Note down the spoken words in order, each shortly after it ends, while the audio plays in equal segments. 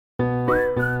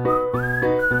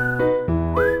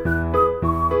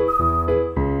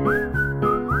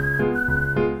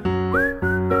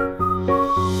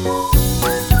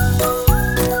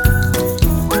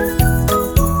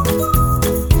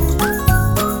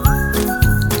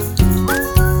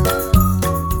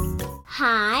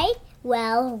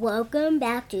Well, welcome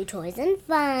back to Toys and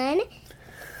Fun.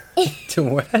 To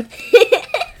what?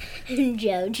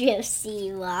 JoJo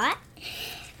Siwa.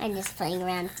 I'm just playing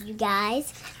around with you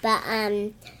guys. But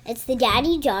it's the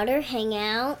daddy-daughter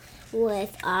hangout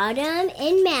with Autumn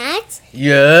and Matt.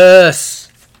 Yes!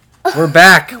 We're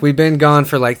back. We've been gone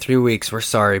for like 3 weeks. We're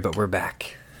sorry, but we're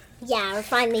back. Yeah, we're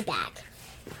finally back.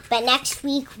 But next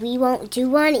week, we won't do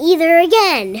one either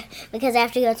again. Because I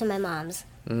have to go to my mom's.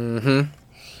 Mm-hmm.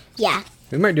 Yeah.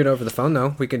 We might do it over the phone,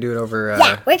 though. We can do it over...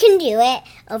 yeah, we can do it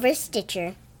over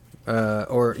Stitcher.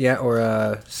 Or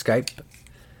Skype.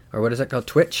 Or what is that called?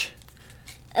 Twitch?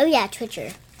 Oh, yeah,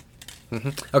 Twitcher.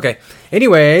 Mm-hmm. Okay.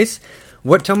 Anyways,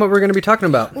 tell me what we're going to be talking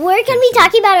about. We're going to be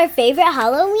talking about our favorite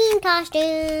Halloween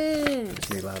costumes. It's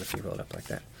going to be loud if you roll it up like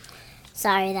that.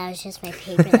 Sorry, that was just my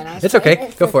paper that I was It's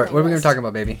okay. Go for it. What are we going to talk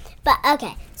about, baby? But,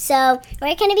 okay. So,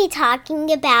 we're going to be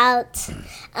talking about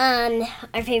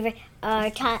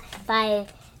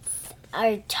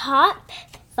our top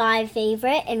five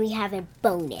favorite, and we have a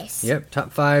bonus. Yep,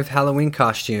 top 5 Halloween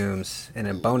costumes and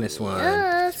a bonus one.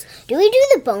 Yes. Do we do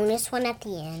the bonus one at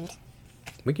the end?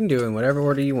 We can do it in whatever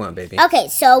order you want, baby. Okay,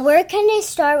 so we're going to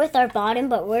start with our bottom,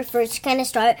 but we're first going to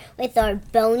start with our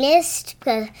bonus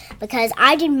because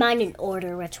I did mine in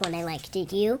order which one I liked.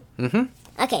 Did you?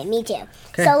 Mm-hmm. Okay, me too.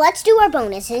 Okay. So let's do our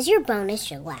bonus. Is your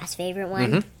bonus your last favorite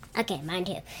one? Mm-hmm. Okay, mine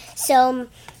too. So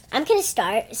I'm going to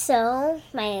start. So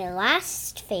my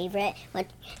last favorite,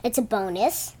 it's a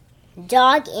bonus,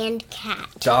 dog and cat.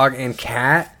 Dog and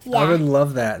cat? Yeah. I would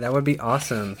love that. That would be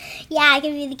awesome. Yeah, I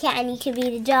can be the cat and you can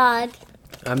be the dog.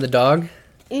 I'm the dog?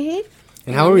 Mm-hmm.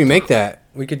 And how would we make that?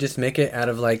 We could just make it out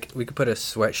of we could put a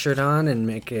sweatshirt on and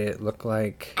make it look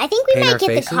like I think we paint might our get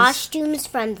faces. the costumes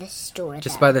from the store.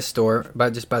 Just though. by the store? Buy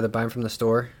them from the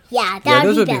store? Yeah, Yeah,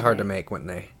 those would be better. hard to make, wouldn't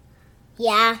they?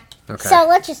 Yeah. Okay. So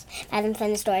let's just buy them from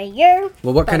the store.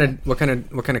 Well, what kind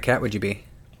of cat would you be?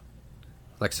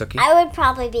 Like Sookie? I would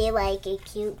probably be like a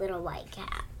cute little white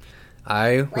cat.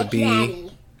 I would Like be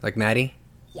Maddie. like Maddie?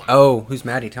 Yeah. Oh, who's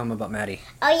Maddie? Tell them about Maddie.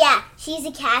 Oh, yeah. She's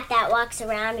a cat that walks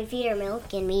around and feed her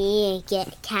milk, and we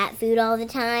get cat food all the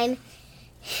time.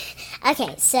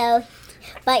 Okay, so,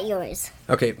 but yours.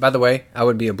 Okay, by the way, I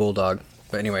would be a bulldog.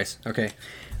 But anyways, okay.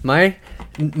 My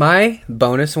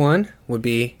bonus one would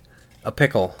be a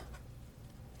pickle.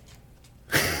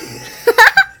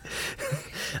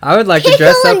 I would like to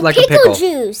dress up like a pickle. Pickle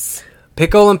juice.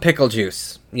 Pickle and pickle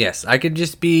juice. Yes, I could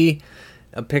just be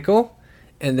a pickle,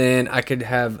 and then I could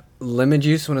have lemon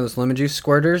juice, one of those lemon juice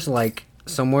squirters, like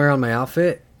somewhere on my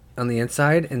outfit on the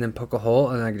inside, and then poke a hole,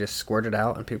 and I could just squirt it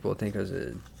out, and people would think it was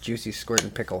a juicy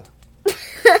squirting pickle.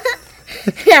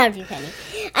 That would be funny.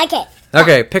 Okay.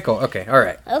 Okay, pickle. Okay, all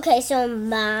right. Okay, so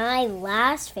my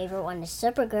last favorite one is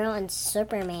Supergirl and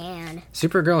Superman.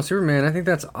 Supergirl and Superman, I think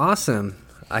that's awesome.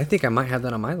 I think I might have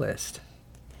that on my list.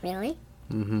 Really?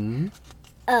 Mm-hmm.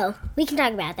 Oh, we can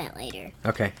talk about that later.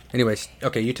 Okay. Anyways,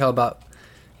 okay, you tell about...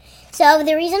 So,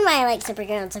 the reason why I like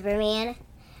Supergirl and Superman,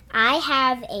 I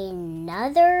have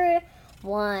another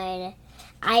one.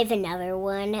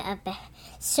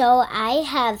 So, I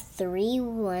have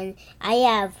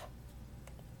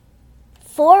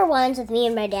 4 ones with me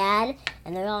and my dad,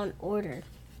 and they're all in order.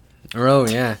 Oh,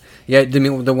 yeah. Yeah,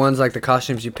 the ones like the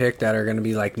costumes you picked that are going to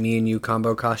be like me and you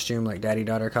combo costume, like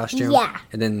daddy-daughter costume? Yeah.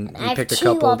 And then I you have picked a 2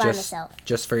 couple all by myself.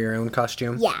 just for your own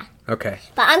costume? Yeah. Okay.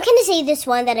 But I'm going to say this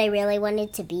one that I really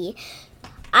wanted to be.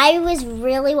 I was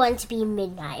really wanting to be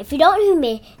Midnight. If you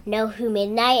don't know who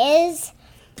Midnight is,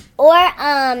 or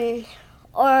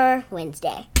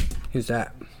Wednesday. Who's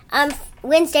that?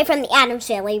 Wednesday from the Addams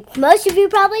Family. Most of you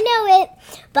probably know it.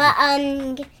 But,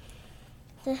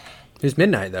 Who's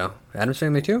Midnight, though? Addams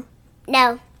Family, too?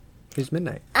 no. Who's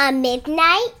Midnight?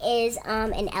 Midnight is,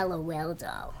 an LOL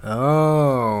doll.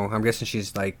 Oh, I'm guessing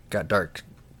she's, got dark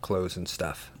clothes and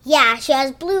stuff. Yeah, she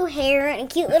has blue hair and a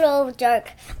cute little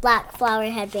dark black flower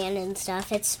headband and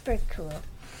stuff. It's super cool.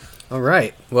 All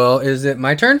right. Well, is it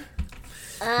my turn?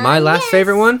 My last yes.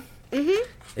 favorite one Mm-hmm.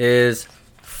 is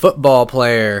football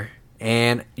player,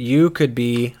 and you could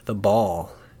be the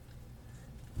ball.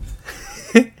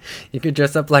 You could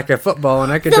dress up like a football,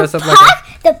 and I could dress up like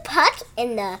The puck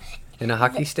and a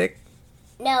hockey stick.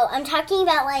 No, I'm talking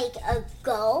about like a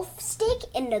golf stick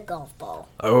and a golf ball.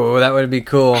 Oh, that would be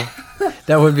cool.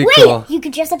 That would be Wait, cool. you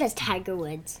could dress up as Tiger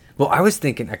Woods. Well, I was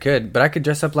thinking I could, but I could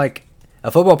dress up like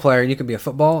a football player, and you could be a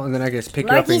football, and then I could just pick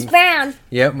you up. Marquise Brown.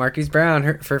 Yep, Marquise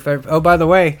Brown. Oh, by the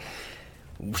way,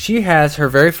 she has her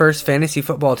very first fantasy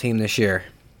football team this year.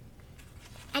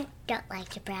 I don't like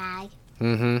to brag.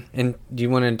 Mm-hmm. And do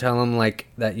you want to tell them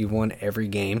that you won every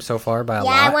game so far by a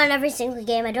lot? Yeah, I won every single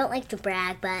game. I don't like to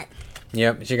brag, but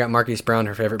Yep, she got Marquise Brown,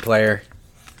 her favorite player.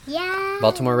 Yeah.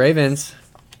 Baltimore Ravens.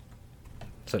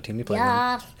 So team you play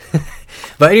Yeah. on.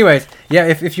 But anyways, yeah,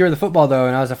 if you were the football though,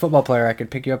 and I was a football player, I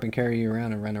could pick you up and carry you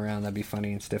around and run around. That'd be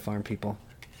funny and stiff arm people.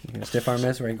 You know what stiff arm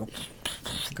is where you go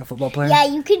like a football player. Yeah,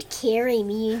 you could carry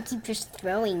me and keep just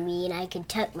throwing me, and I could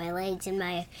tuck my legs and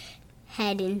my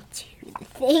head into the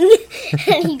thing,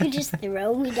 and you could just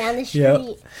throw me down the street.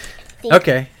 Yep. Think,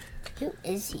 Okay. Who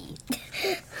is he?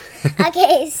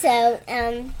 Okay, so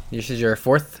This is your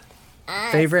fourth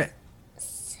favorite.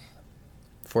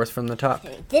 Fourth from the top.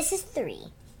 this is 3.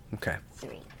 Okay.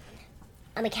 3.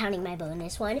 I'm counting my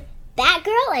bonus one.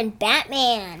 Batgirl and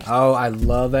Batman. Oh, I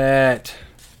love it.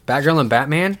 Batgirl and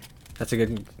Batman. That's a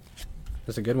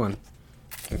good one.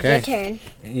 Okay. Your turn.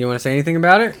 You want to say anything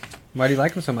about it? Why do you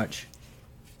like him so much?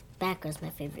 Batgirl's my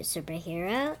favorite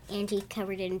superhero, and he's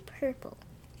covered in purple.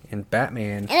 And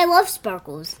Batman. And I love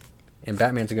sparkles. And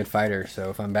Batman's a good fighter, so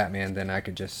if I'm Batman, then I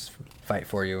could just fight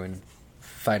for you and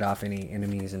fight off any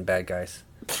enemies and bad guys.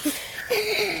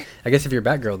 I guess if you're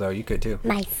Batgirl, though, you could too.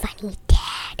 My funny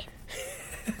dad.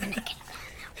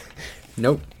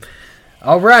 Nope.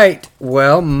 All right.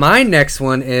 Well, my next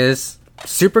one is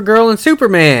Supergirl and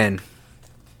Superman.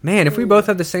 Man, if we both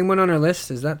have the same one on our list,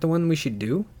 is that the one we should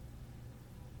do?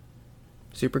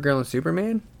 Supergirl and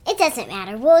Superman? It doesn't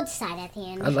matter. We'll decide at the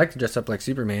end. I'd like to dress up like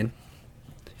Superman.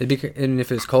 And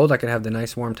if it's cold, I could have the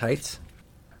nice warm tights.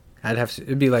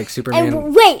 It'd be like Superman.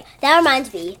 And wait, that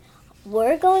reminds me.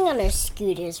 We're going on our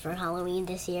scooters for Halloween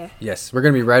this year. Yes, we're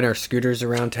going to be riding our scooters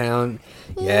around town.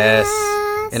 Yes.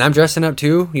 Yes. And I'm dressing up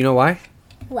too. You know why?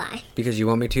 Why? Because you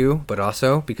want me to, but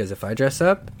also because if I dress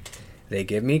up, they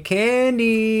give me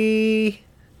candy.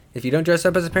 If you don't dress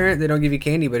up as a parent, they don't give you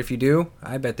candy. But if you do,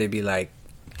 I bet they'd be like,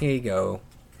 here you go.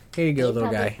 Here you go, They little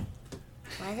probably- guy.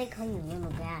 Why do they call you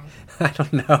little guy? I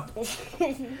don't know.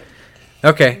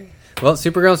 Okay. Well,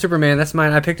 Supergirl and Superman, that's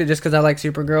mine. I picked it just because I like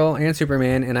Supergirl and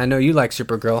Superman, and I know you like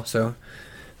Supergirl, so.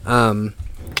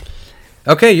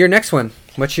 Okay, your next one.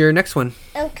 What's your next one?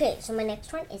 Okay, so my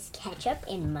next one is ketchup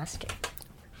and mustard.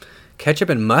 Ketchup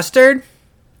and mustard?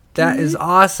 That is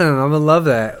awesome. I would love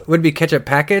that. Would it be ketchup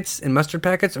packets and mustard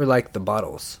packets, or like the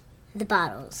bottles? The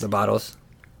bottles. The bottles.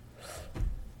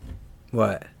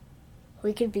 What?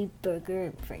 We could be burger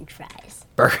and french fries.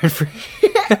 Burger and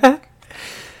fries.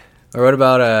 Or what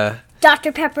about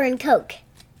Dr. Pepper and Coke.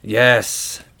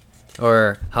 yes.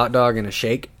 Or hot dog and a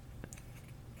shake.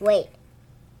 Wait.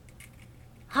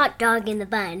 Hot dog in the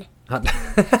bun. Hot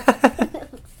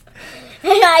And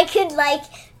I could, like,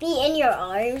 be in your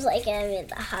arms like I'm in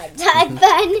the hot dog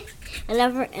bun.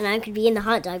 And I could be in the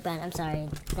hot dog bun. I'm sorry.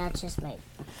 That's just my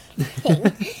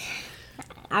thing.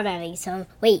 I'm having some.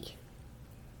 Wait.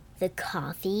 The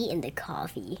coffee and the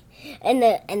coffee. And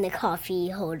the coffee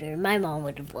holder. My mom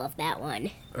would have loved that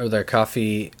one. or their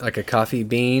coffee, like a coffee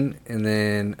bean and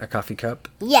then a coffee cup.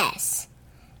 Yes.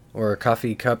 Or a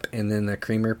coffee cup and then the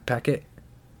creamer packet.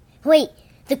 Wait.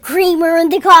 The creamer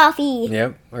and the coffee.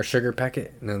 Yep. Or sugar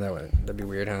packet. No, that'd be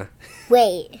weird, huh?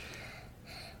 Wait.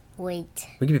 We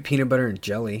could be peanut butter and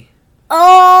jelly.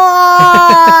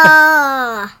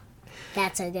 Oh!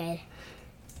 That's so good.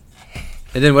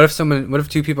 And then what if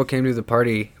two people came to the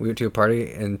party, we went to a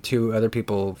party, and two other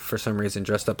people, for some reason,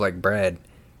 dressed up like bread,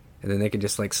 and then they could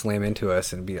just, like, slam into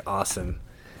us, and it'd be awesome.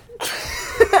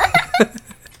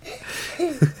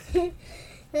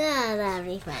 That'd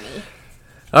be funny.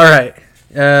 All right.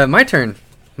 My turn.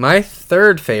 My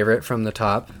third favorite from the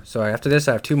top. So after this,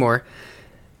 I have two more.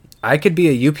 I could be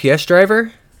a UPS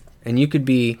driver, and you could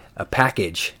be a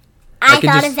package. I could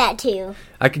thought just- of that too.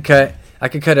 I could cut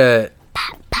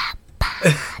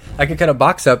a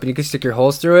box up and you could stick your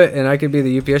holes through it, and I could be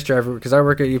the UPS driver because I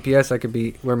work at UPS. I could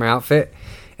wear my outfit,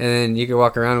 and then you could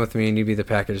walk around with me and you'd be the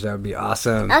package. That would be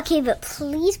awesome. Okay, but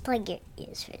please plug your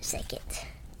ears for a second.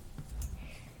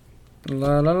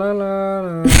 La la la la.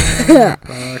 la.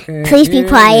 I can't Please be hear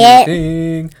quiet.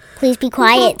 anything. Please be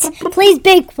quiet. Please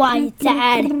be quiet,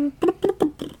 Dad.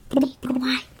 Be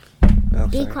quiet. Oh,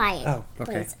 Be sorry. quiet. Oh,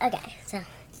 okay. Please. Okay, so.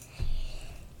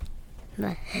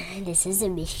 This is a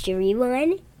mystery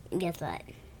one. Guess what?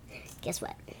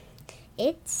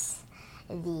 It's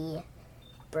the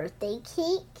birthday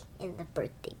cake and the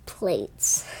birthday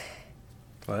plates.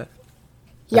 What?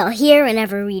 You'll hear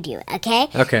whenever we do it, okay?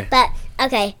 Okay. But,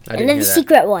 okay, I didn't another hear that.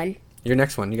 secret one. Your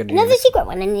next one. You got to do Another yours. secret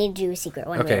one. I need to do a secret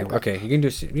one. Okay. real quick. Okay. You can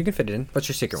fit it in. What's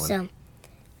your secret one? So,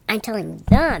 I'm telling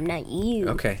them, not you.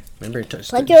 Okay. Remember,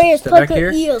 Plug your ears, step plug back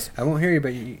your here. ears. I won't hear you,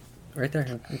 but right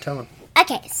there. You tell them.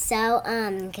 Okay, so,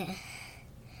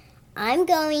 I'm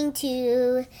going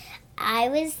to, I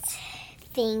was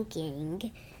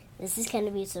thinking, this is going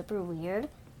to be super weird,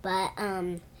 but,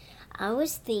 I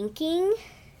was thinking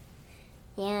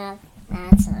Yeah,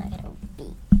 that's not gonna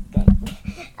be good.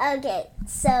 Okay,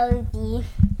 so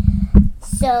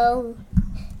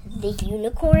the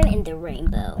unicorn and the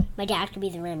rainbow. My dad could be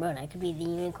the rainbow and I could be the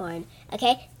unicorn.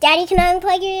 Okay, Daddy, can I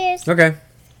unplug your ears? Okay.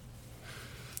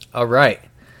 All right.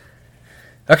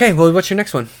 Okay, well, what's your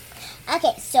next one?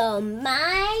 Okay, so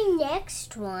my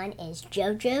next one is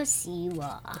JoJo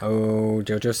Siwa. Oh,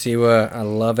 JoJo Siwa. I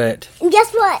love it. And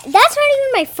guess what? That's not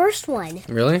even my first one.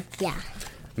 Really? Yeah.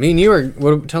 Me and you are.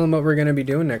 Tell them what we're going to be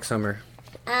doing next summer.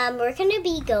 We're going to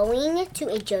be going to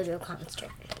a JoJo concert.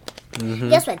 Mm-hmm.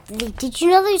 Guess what? Did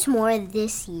you know there's more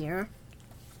this year?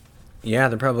 Yeah,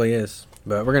 there probably is.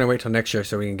 But we're going to wait till next year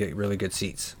so we can get really good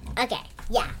seats. Okay,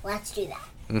 yeah, let's do that.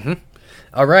 Mm-hmm.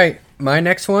 All right, my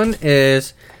next one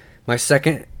is, my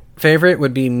second favorite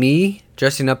would be me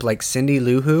dressing up like Cindy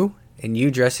Lou Who and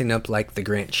you dressing up like the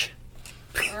Grinch.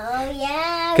 Oh,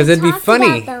 yeah. 'Cause it'd be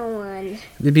funny. About that one.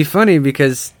 It'd be funny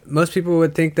because most people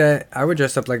would think that I would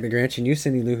dress up like the Grinch and you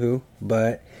Cindy Lou Who,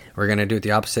 but we're going to do it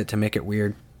the opposite to make it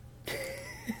weird.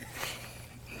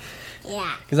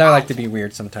 Yeah. Because I like to be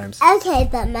weird sometimes. Okay,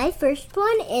 but my first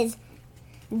one is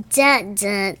dun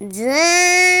dun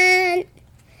dun.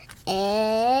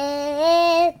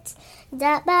 It's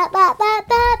da ba ba ba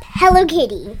ba. Hello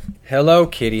Kitty. Hello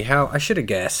Kitty. How? I should have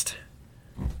guessed.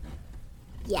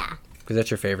 Yeah. Because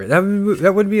that's your favorite.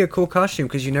 That would be a cool costume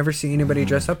because you never see anybody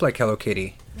dress up like Hello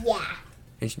Kitty. Yeah.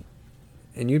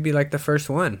 And you'd be like the first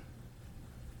one.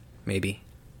 Maybe.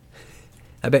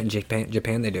 I bet in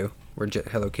Japan they do. Where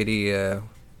Hello Kitty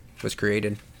was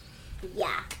created.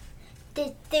 Yeah.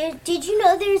 Did you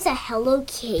know there's a Hello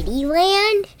Kitty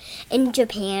land in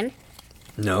Japan?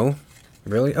 No.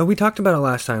 Really? Oh, we talked about it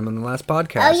last time on the last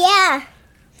podcast. Oh, yeah.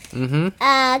 Mm-hmm.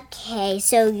 Okay,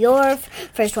 so your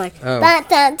first one. Oh. Ba,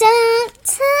 da, da,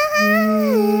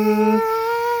 da.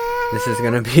 This is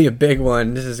going to be a big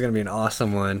one. This is going to be an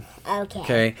awesome one. Okay.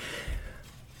 Okay.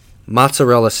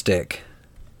 Mozzarella stick.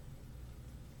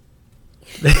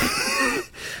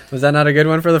 Was that not a good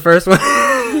one for the first one?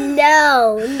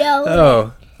 No.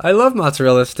 Oh, I love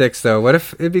mozzarella sticks though. What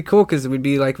if it'd be cool because it would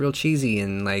be like real cheesy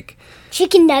and like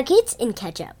Chicken nuggets and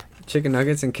ketchup. chicken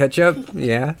nuggets and ketchup?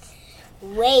 Yeah.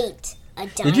 Wait, a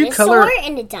Did you dinosaur color-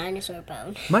 and a dinosaur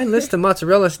bone. My list of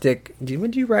mozzarella stick.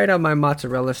 Would you write on my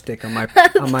mozzarella stick on my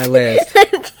list?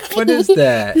 What is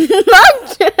that?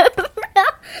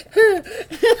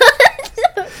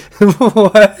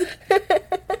 What?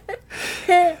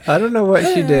 I don't know what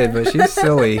she did, but she's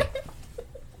silly.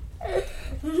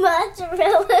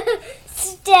 Mozzarella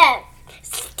stip.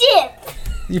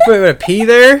 You put a P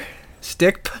there?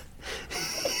 Stick?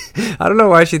 I don't know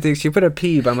why she thinks she put a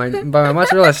P by my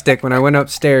mozzarella stick when I went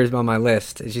upstairs by my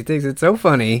list. And she thinks it's so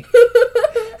funny.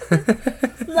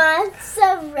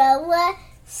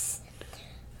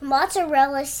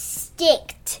 Mozzarella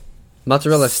sticked.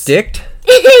 Mozzarella sticked?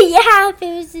 Yeah, if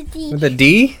it was a D. With a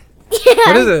D? Yeah.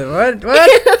 What is it?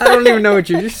 What? I don't even know what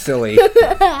you're just silly.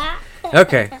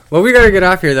 Okay. Well, we gotta get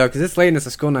off here though, because it's late and it's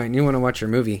a school night, and you want to watch your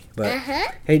movie. But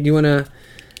hey, do you wanna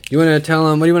tell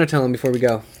them? What do you want to tell them before we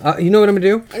go? You know what I'm gonna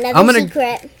do?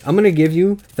 Secret. I'm gonna give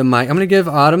you the mic. I'm gonna give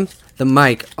Autumn the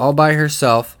mic all by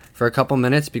herself for a couple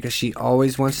minutes because she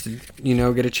always wants to,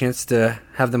 get a chance to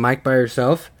have the mic by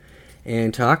herself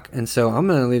and talk. And so I'm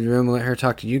gonna leave the room and let her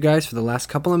talk to you guys for the last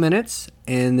couple of minutes,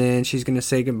 and then she's gonna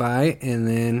say goodbye, and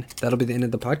then that'll be the end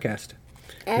of the podcast.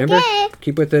 Remember,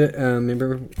 keep with it.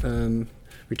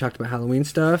 We talked about Halloween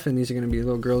stuff, and these are going to be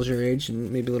little girls your age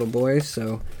and maybe little boys.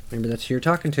 So remember, that's who you're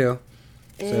talking to.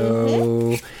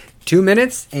 So 2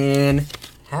 minutes, and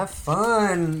have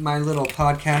fun, my little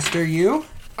podcaster, you.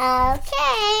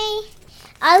 Okay.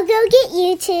 I'll go get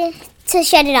you to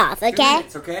shut it off, okay? 2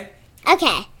 minutes, okay?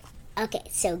 Okay,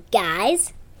 so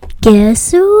guys,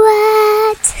 guess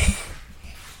what?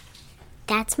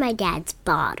 That's my dad's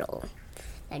bottle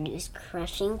that he was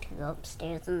crushing to go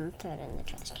upstairs and throw it in the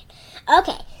trash can.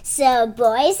 Okay, so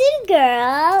boys and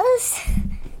girls,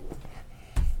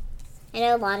 I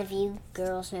know a lot of you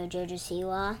girls know JoJo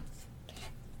Siwa,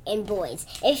 and boys.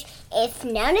 If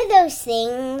none of those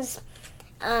things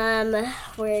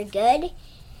were good,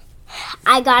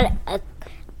 I got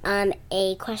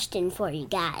a question for you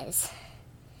guys.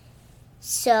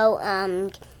 So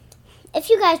if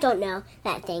you guys don't know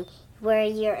that thing where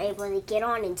you're able to get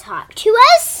on and talk to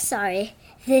us, sorry,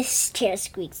 this chair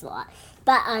squeaks a lot.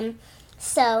 But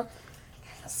so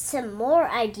some more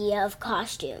idea of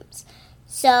costumes.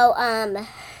 So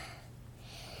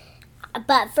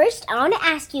but first I want to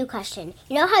ask you a question.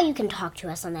 You know how you can talk to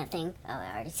us on that thing? Oh,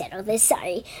 I already said all this.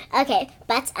 Sorry. Okay,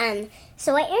 but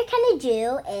so what you're gonna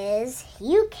do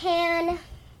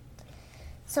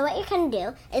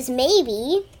is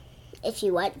maybe if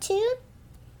you want to.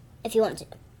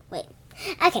 Wait.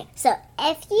 Okay, so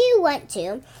if you want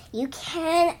to, you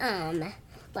can,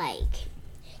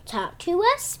 talk to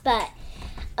us, but,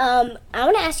 I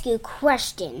want to ask you a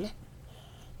question.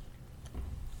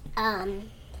 I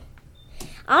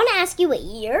want to ask you what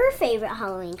your favorite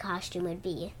Halloween costume would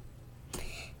be.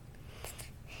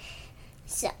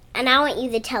 So, and I want you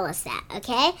to tell us that,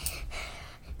 okay?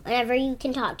 Whenever you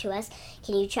can talk to us,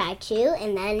 can you try to,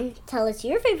 and then tell us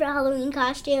your favorite Halloween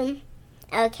costume?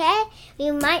 Okay?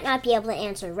 We might not be able to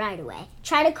answer right away.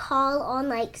 Try to call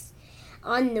on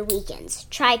on the weekends.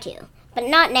 Try to. But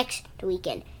not next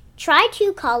weekend. Try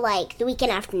to call the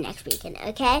weekend after next weekend,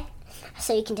 okay?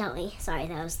 So you can tell me. Sorry,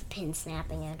 that was the pin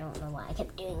snapping. I don't know why I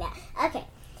kept doing that. Okay.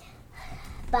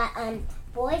 But,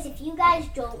 boys, if you guys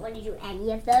don't want to do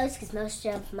any of those, because most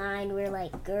of mine were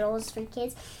girls for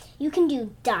kids, you can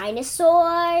do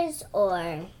dinosaurs,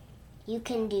 or you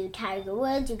can do Tiger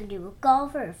Woods, you can do a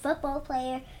golfer or a football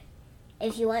player.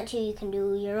 If you want to, you can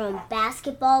do your own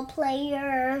basketball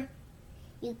player.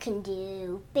 You can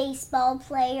do baseball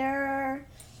player.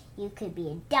 You could be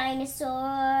a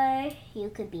dinosaur. You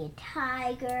could be a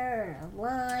tiger or a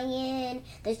lion.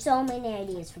 There's so many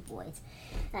ideas for boys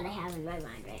that I have in my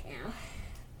mind right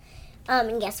now.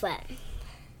 And guess what?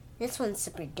 This one's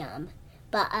super dumb.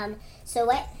 But, so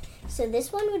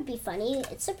this one would be funny.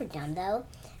 It's super dumb, though.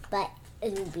 But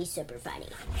it would be super funny.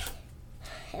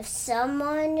 If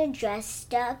someone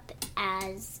dressed up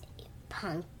as a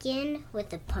pumpkin with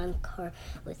the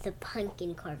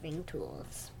pumpkin carving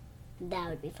tools, that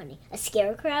would be funny. A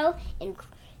scarecrow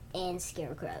and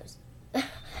scarecrows.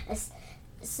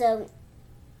 So,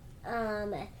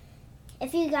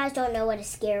 if you guys don't know what a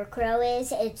scarecrow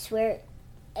is, it's like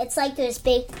those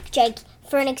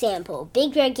for an example,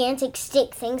 big gigantic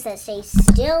stick things that stay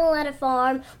still at a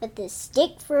farm with this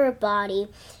stick for a body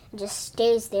and just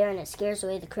stays there, and it scares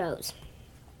away the crows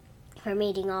from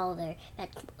eating all their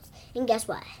vegetables. And guess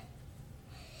what?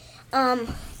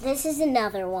 This is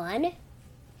another one.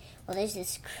 Well, there's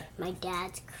this my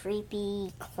dad's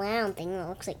creepy clown thing that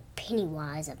looks like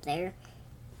Pennywise up there.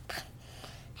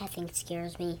 That thing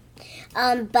scares me.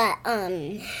 But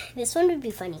this one would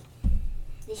be funny.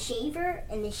 The shaver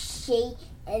and the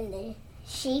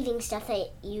shaving stuff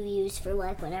that you use for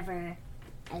whenever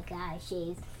a guy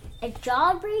shaves. A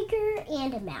jawbreaker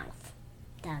and a mouth.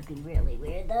 That would be really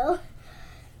weird though.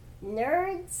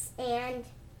 Nerds and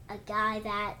a guy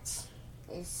that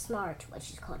is smart, which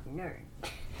is called a nerd.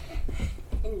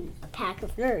 And a pack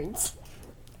of nerds.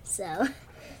 So,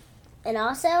 and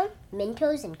also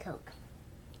Mentos and Coke.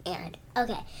 And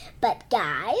okay, but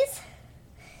guys,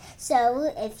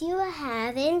 so if you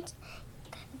haven't,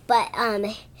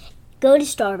 go to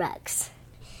Starbucks.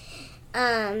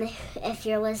 If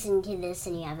you're listening to this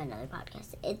and you have another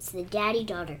podcast, it's the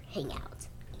Daddy-Daughter Hangout.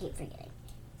 I keep forgetting.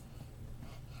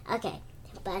 Okay,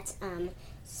 but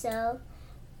so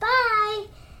bye.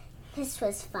 This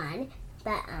was fun,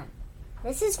 but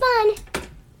this is fun.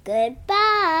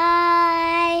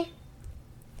 Goodbye.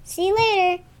 See you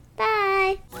later.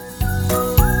 Bye.